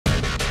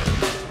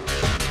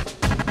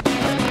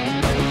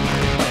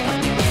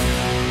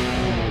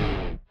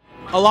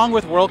Along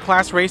with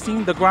world-class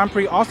racing, the Grand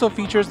Prix also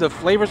features the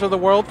flavors of the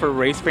world for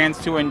race fans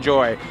to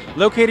enjoy.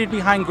 Located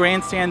behind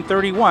Grandstand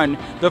 31,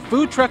 the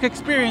food truck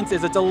experience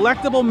is a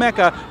delectable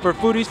mecca for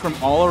foodies from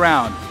all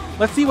around.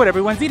 Let's see what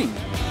everyone's eating.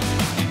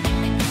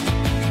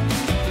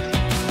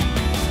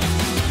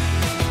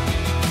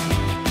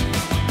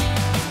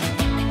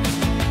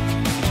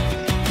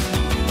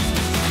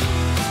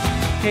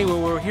 Okay, well,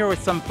 we're here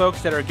with some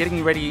folks that are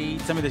getting ready to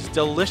eat some of this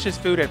delicious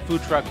food at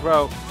Food Truck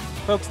Row.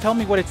 Folks, tell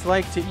me what it's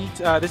like to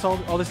eat all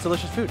this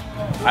delicious food.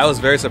 I was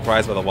very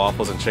surprised by the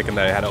waffles and chicken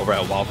that I had over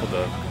at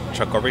the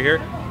truck over here.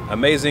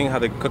 Amazing how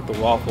they cook the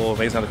waffle,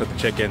 amazing how they cook the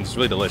chicken. It's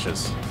really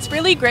delicious. It's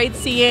really great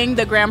seeing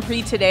the Grand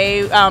Prix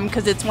today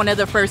because it's one of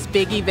the first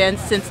big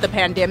events since the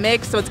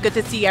pandemic. So it's good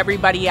to see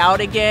everybody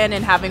out again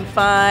and having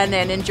fun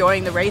and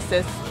enjoying the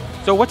races.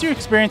 So what's your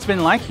experience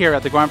been like here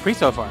at the Grand Prix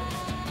so far?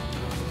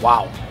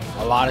 Wow,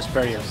 a lot of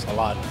experience, a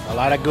lot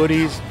of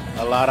goodies,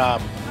 a lot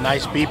of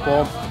nice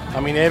people. I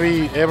mean,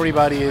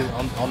 everybody is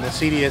on the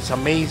city is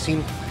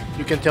amazing.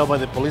 You can tell by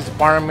the police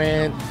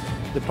department,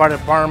 the fire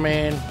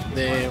department,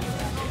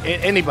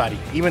 anybody,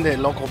 even the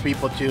local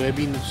people too. They've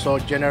been so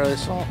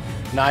generous, so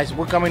nice.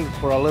 We're coming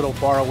for a little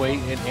far away,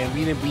 and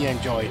we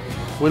enjoy it.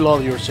 We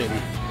love your city.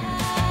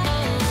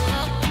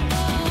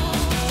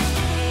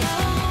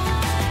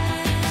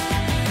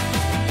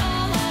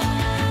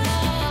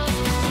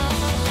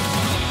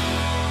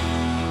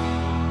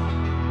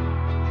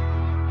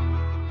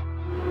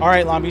 All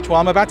right, Long Beach, well,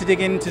 I'm about to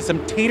dig into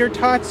some tater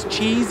tots,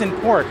 cheese, and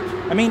pork.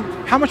 I mean,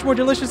 how much more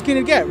delicious can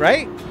it get,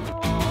 right?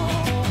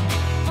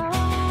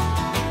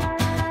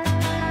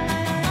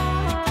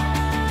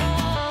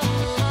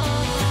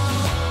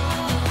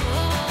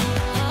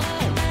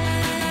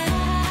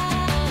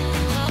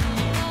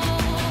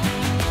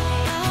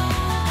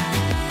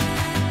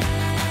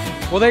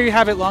 Well, there you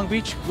have it, Long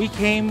Beach. We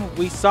came,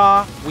 we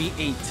saw, we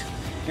ate.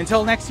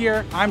 Until next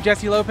year, I'm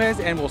Jesse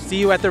Lopez, and we'll see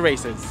you at the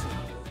races.